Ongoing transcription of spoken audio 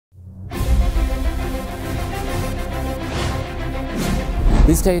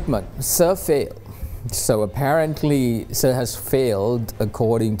The statement, Sir failed. So apparently Sir has failed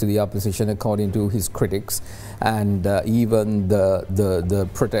according to the opposition, according to his critics, and even the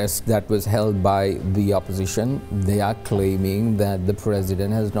protest that was held by the opposition, they are claiming that the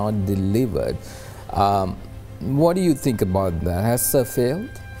president has not delivered. What do you think about that? Has Sir failed?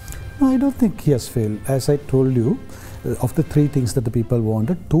 No, I don't think he has failed. As I told you, of the three things that the people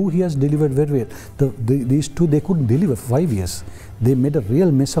wanted, two he has delivered very well. These two they couldn't deliver for 5 years. They made a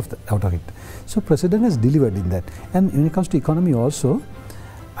real mess out of it. So president has delivered in that. And when it comes to economy also,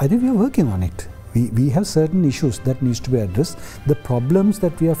 I think we are working on it. We have certain issues that needs to be addressed. The problems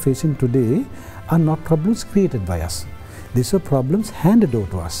that we are facing today are not problems created by us. These are problems handed over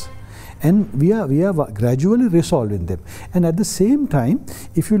to us. And we are gradually resolving them. And at the same time,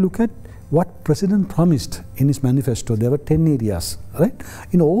 if you look at what President promised in his manifesto, there were 10 areas, right?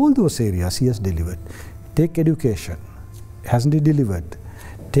 In all those areas, he has delivered. Take education, hasn't he delivered?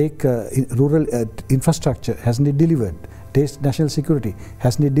 Take rural infrastructure, hasn't he delivered? Take national security,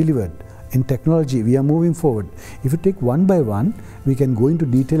 hasn't he delivered? In technology, we are moving forward. If you take one by one, we can go into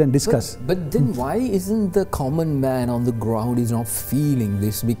detail and discuss. But then why isn't the common man on the ground is not feeling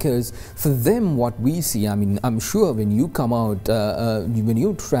this? Because for them, what we see, I mean, I'm sure when you come out, when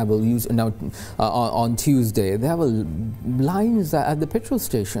you travel, on Tuesday, there were lines at the petrol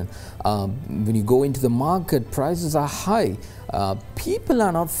station. When you go into the market, prices are high. People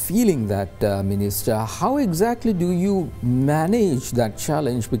are not feeling that, Minister. How exactly do you manage that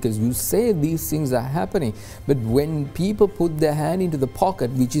challenge? Because you say these things are happening, but when people put their hand into the pocket,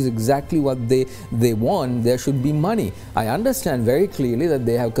 which is exactly what they want, there should be money. I understand very clearly that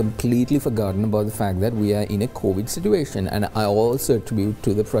they have completely forgotten about the fact that we are in a COVID situation, and I also attribute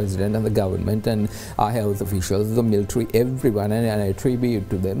to the president and the government and our health officials, the military, everyone, and I attribute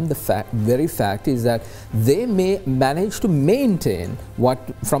to them the very fact is that they may manage to maintain what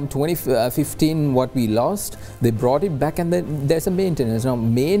from 2015 what we lost. They brought it back, and then there's a maintenance. Now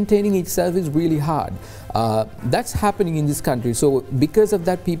maintaining itself is really hard. That's happening in this country. So because of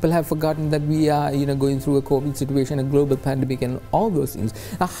that, people have forgotten that we are going through a COVID situation, a global pandemic, and all those things.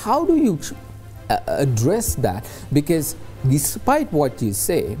 Now how do you address that? Because despite what you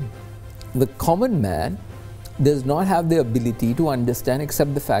say, the common man does not have the ability to understand,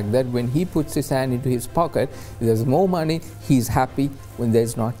 except the fact that when he puts his hand into his pocket, if there's more money, he's happy. When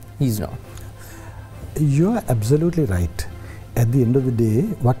there's not, he's not. You are absolutely right. At the end of the day,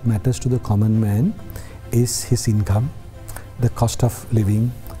 what matters to the common man is his income, the cost of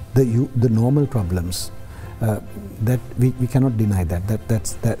living, the normal problems. That we cannot deny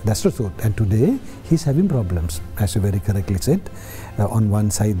that's the truth. And today he's having problems, as you very correctly said. On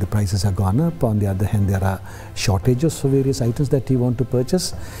one side the prices have gone up, on the other hand there are shortages of various items that he want to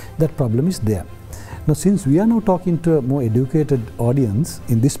purchase. That problem is there. Now since we are now talking to a more educated audience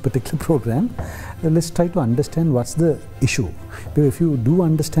in this particular program, let's try to understand what's the issue. Because if you do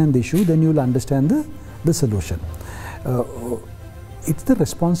understand the issue, then you will understand the solution. It's the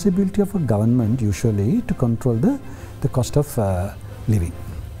responsibility of a government usually to control the cost of living,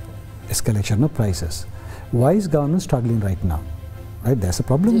 escalation of prices. Why is government struggling right now? Right, there's a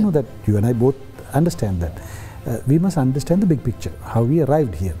problem, you know, that you and I both understand that. We must understand the big picture, how we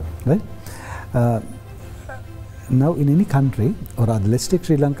arrived here, right? Now in any country, or rather let's take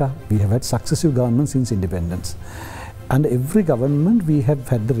Sri Lanka, we have had successive governments since independence. And every government we have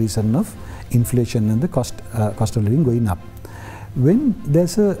had the reason of inflation and the cost of living going up. When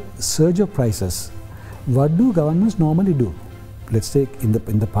there's a surge of prices, what do governments normally do? Let's take in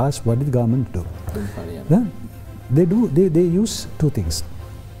the past, what did government do? Yeah. They use two things.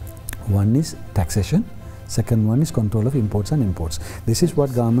 One is taxation, second one is control of imports and imports. This is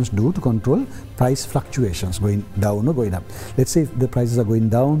what governments do to control price fluctuations, going down or going up. Let's say if the prices are going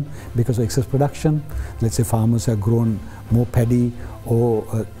down because of excess production, let's say farmers have grown more paddy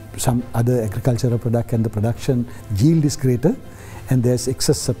or some other agricultural product, and the production yield is greater, and there's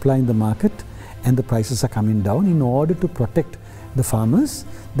excess supply in the market and the prices are coming down. In order to protect the farmers,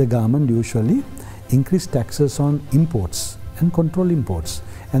 the government usually increase taxes on imports and control imports,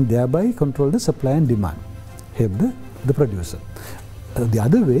 and thereby control the supply and demand, help the producer. The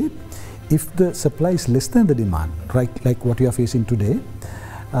other way, if the supply is less than the demand, right, like what you are facing today,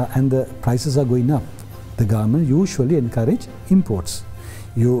 and the prices are going up, the government usually encourage imports.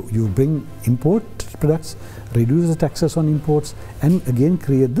 You bring import products, reduce the taxes on imports, and again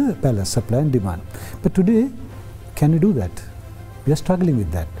create the balance, supply and demand. But today, can we do that? We are struggling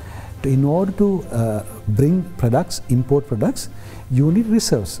with that. In order to bring products, import products, you need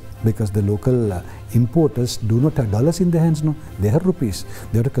reserves, because the local importers do not have dollars in their hands, no, they have rupees.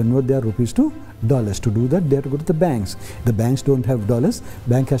 They have to convert their rupees to dollars. To do that, they have to go to the banks. The banks don't have dollars,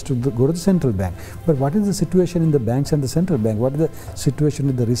 bank has to go to the central bank. But what is the situation in the banks and the central bank? What is the situation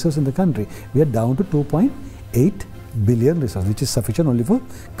with the reserves in the country? We are down to 2.8 billion reserves, which is sufficient only for a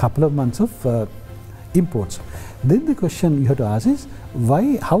couple of months of imports. Then the question you have to ask is,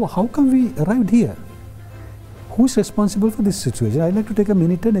 why, how come we arrived here? Who is responsible for this situation? I'd like to take a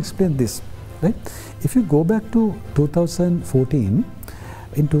minute and explain this. Right? If you go back to 2014,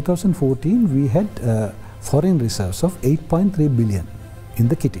 in 2014 we had foreign reserves of 8.3 billion in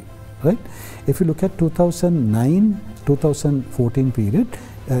the kitty. Right? If you look at 2009-2014 period,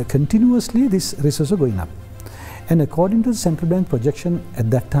 continuously these reserves are going up. And according to the central bank projection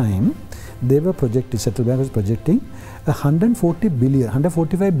at that time, they were projecting, central bank was projecting 145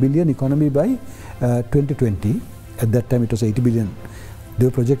 billion economy by 2020. At that time it was 80 billion. They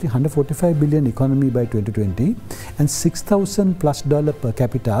were projecting 145 billion economy by 2020 and $6,000+ per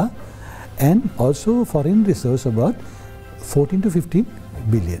capita, and also foreign reserves about 14 to 15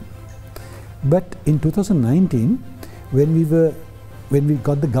 billion. But in 2019, when we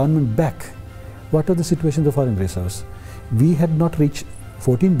got the government back, what was the situation of the foreign reserves? We had not reached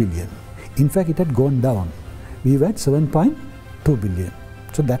 14 billion. In fact, it had gone down. We were at 7.2 billion.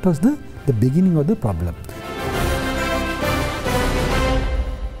 So that was the beginning of the problem.